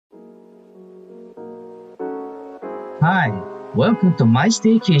Hi, welcome to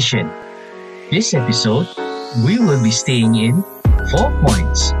MYStaycation. This episode, we will be staying in 4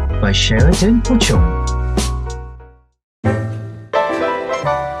 Points by Sheraton Puchong.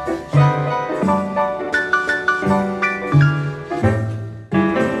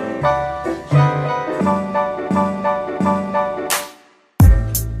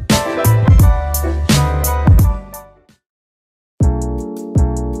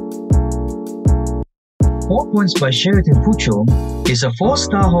 4 Points by Sheraton Puchong is a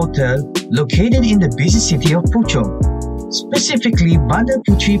 4-star hotel located in the busy city of Puchong, specifically Bandar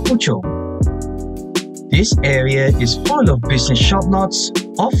Puteri Puchong. This area is full of business shop lots,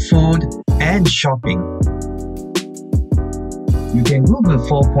 of food and shopping. You can Google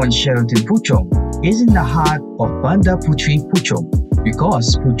 4 Points Sheraton Puchong is in the heart of Bandar Puteri Puchong.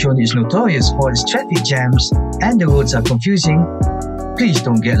 Because Puchong is notorious for its traffic jams and the roads are confusing, please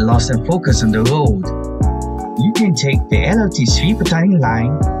don't get lost and focus on the road. You can take the LRT Sri Petaling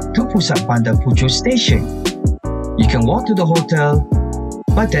line to Pusat Bandar Puchong station. You can walk to the hotel,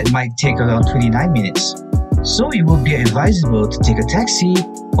 but that might take around 29 minutes. So it would be advisable to take a taxi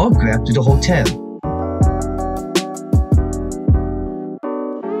or Grab to the hotel.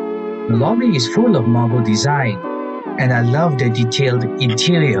 The lobby is full of marble design, and I love the detailed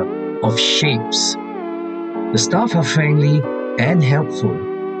interior of shapes. The staff are friendly and helpful.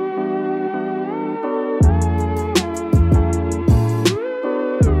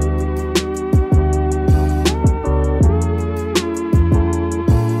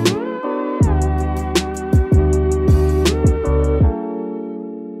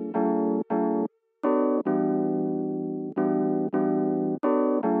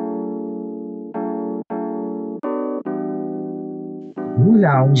 Blue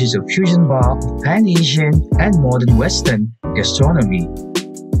Lounge is a fusion bar of Pan-Asian and modern Western gastronomy.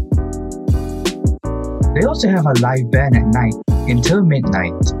 They also have a live band at night until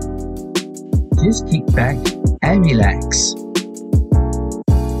midnight. Just kick back and relax.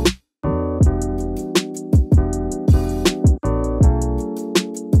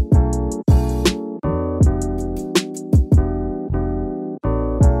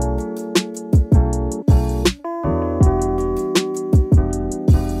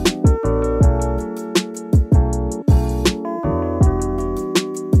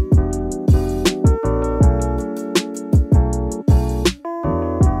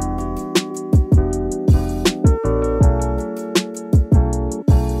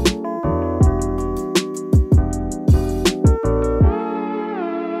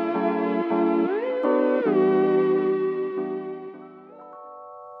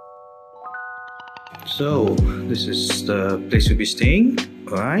 So, this is the place we'll be staying,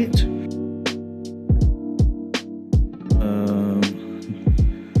 alright?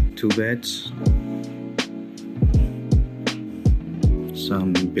 2 beds,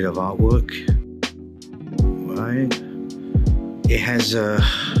 some bit of artwork, right? It has a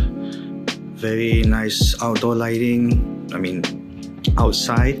very nice outdoor lighting,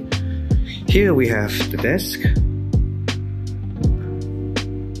 outside. Here we have the desk.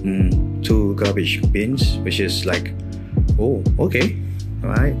 2 garbage bins, which is like, oh, okay,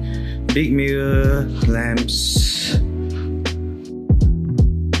 alright. Big mirror, lamps.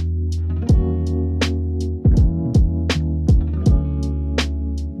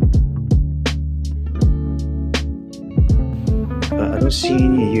 But I don't see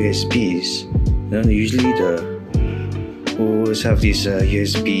any USBs. Usually the always have these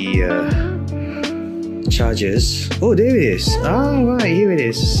USB chargers. Oh, there it is. Ah, right, here it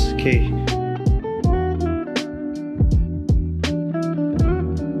is. Okay.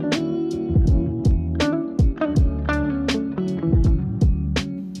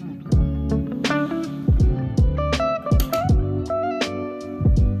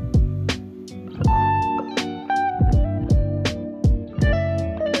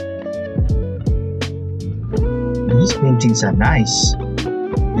 These paintings are nice,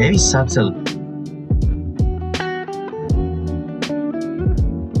 very subtle.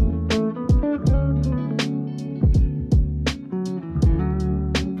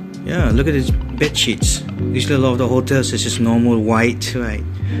 Yeah, look at these bed sheets. Usually a lot of the hotels is just normal white, right?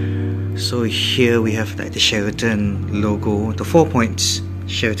 So here we have like the Sheraton logo, the 4 Points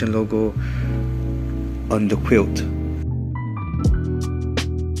Sheraton logo on the quilt.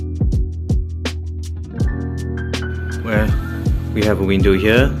 Well, we have a window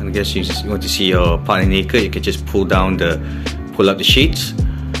here, and I guess you want to see your partner naked, you can just pull up the sheets.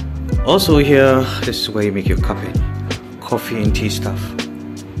 Also here, this is where you make your coffee and tea stuff.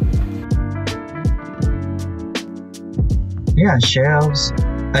 There are shelves,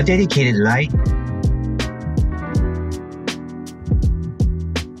 a dedicated light,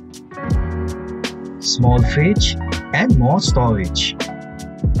 small fridge and more storage.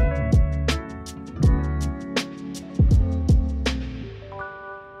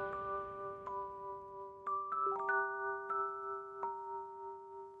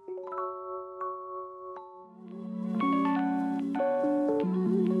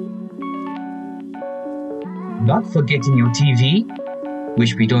 Not forgetting your TV,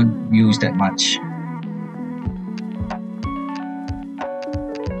 which we don't use that much.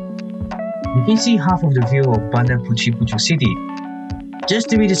 You can see half of the view of Bandar Puteri Puchong City, just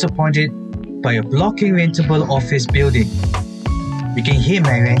to be disappointed by a blocking rentable office building. You can hear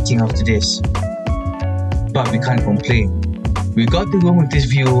my ranting after this, but we can't complain. We got the room with this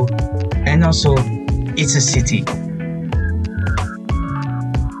view, and also, it's a city.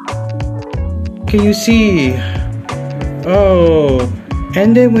 Can you see? Oh,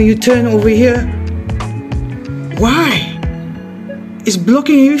 and then when you turn over here, why? It's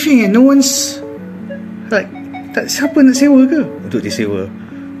blocking everything and no one's like, tak siapa nak sewa ke untuk disewa?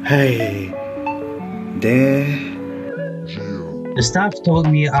 Hey, there. The staff told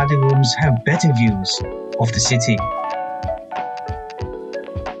me other rooms have better views of the city.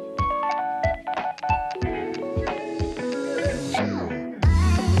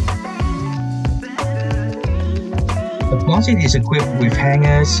 The closet is equipped with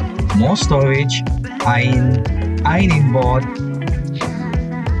hangers, more storage, ironing board,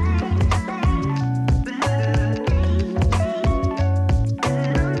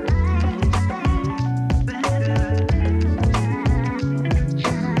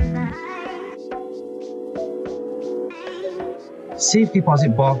 safe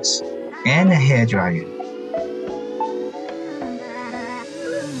deposit box, and a hairdryer.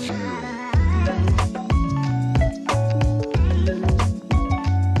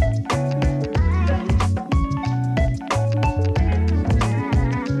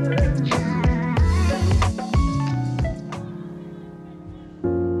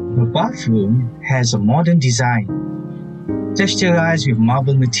 The bathroom has a modern design, texturized with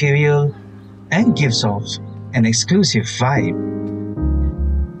marble material, and gives off an exclusive vibe.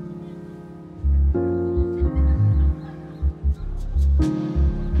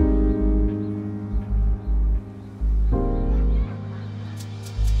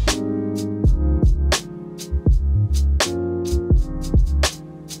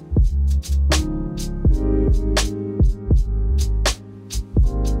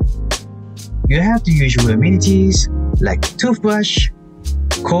 You have the usual amenities like toothbrush,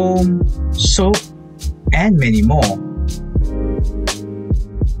 comb, soap, and many more.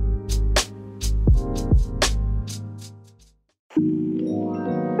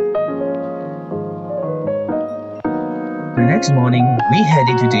 The next morning, we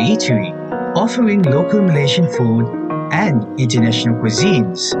headed to the eatery, offering local Malaysian food and international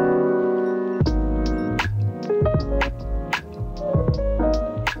cuisines.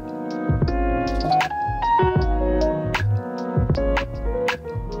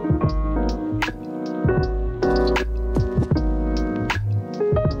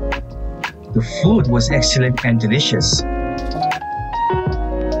 The food was excellent and delicious.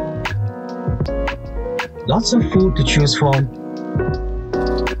 Lots of food to choose from,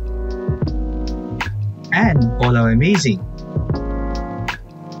 and all are amazing.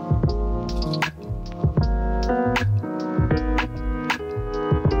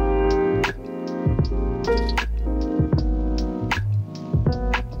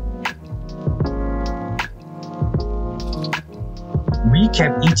 We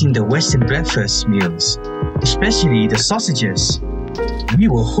kept eating the Western breakfast meals, especially the sausages. We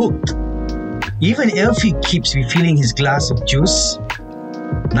were hooked. Even Elfie keeps refilling his glass of juice.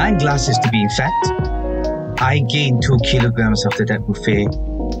 9 glasses to be in fact. I gained 2 kilograms after that buffet.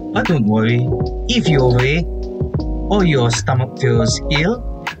 But don't worry, if you're overweight or your stomach feels ill,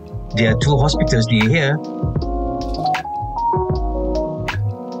 there are 2 hospitals near here.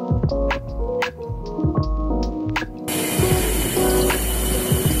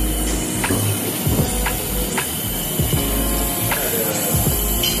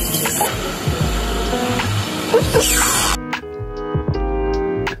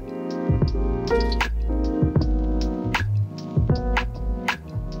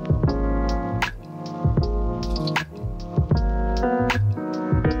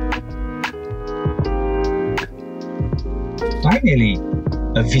 Finally,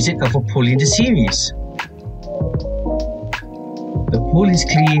 a visit of a pool in the series. The pool is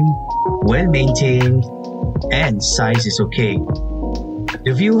clean, well maintained, and size is okay.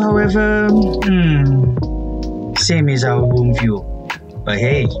 The view, however, same as our room view. But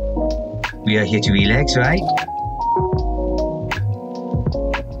hey, we are here to relax, right?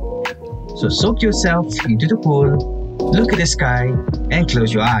 So soak yourself into the pool, look at the sky, and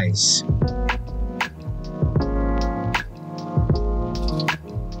close your eyes.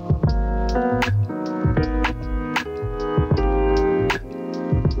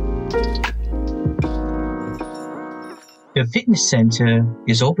 The fitness center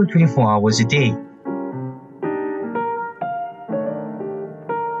is open 24 hours a day.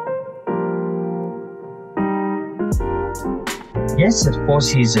 Guests at Four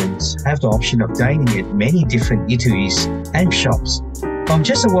Seasons have the option of dining at many different eateries and shops from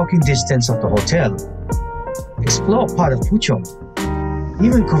just a walking distance of the hotel. Explore part of Puchong.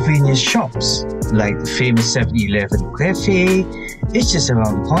 Even convenience shops like the famous 7-Eleven cafe is just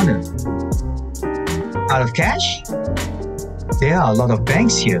around the corner. Out of cash? There are a lot of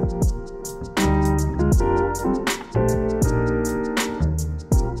banks here.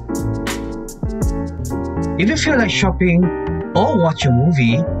 If you feel like shopping or watch a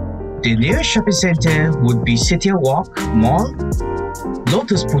movie, the nearest shopping center would be City Walk Mall,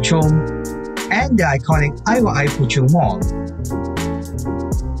 Lotus Puchong, and the iconic REDISCOVERED Puchong Mall.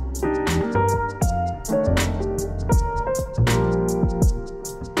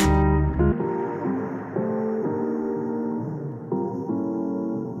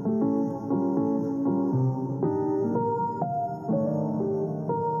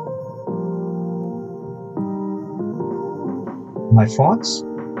 My thoughts?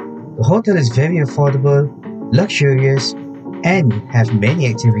 The hotel is very affordable, luxurious, and have many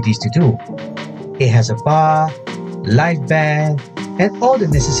activities to do. It has a bar, live band, and all the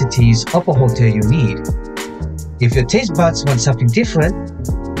necessities of a hotel you need. If your taste buds want something different,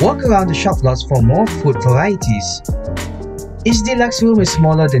 walk around the shoplots for more food varieties. Each deluxe room is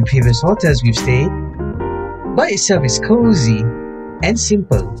smaller than previous hotels we've stayed, but itself is cozy and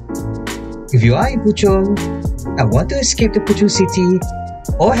simple. If you are in Puchong and want to escape the Puchong City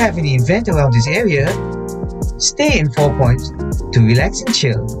or have any event around this area, stay in 4 Points to relax and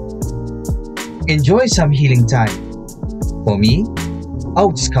chill. Enjoy some healing time. For me,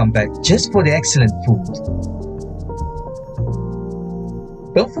 I'll just come back just for the excellent food.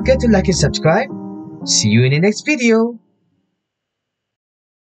 Don't forget to like and subscribe. See you in the next video.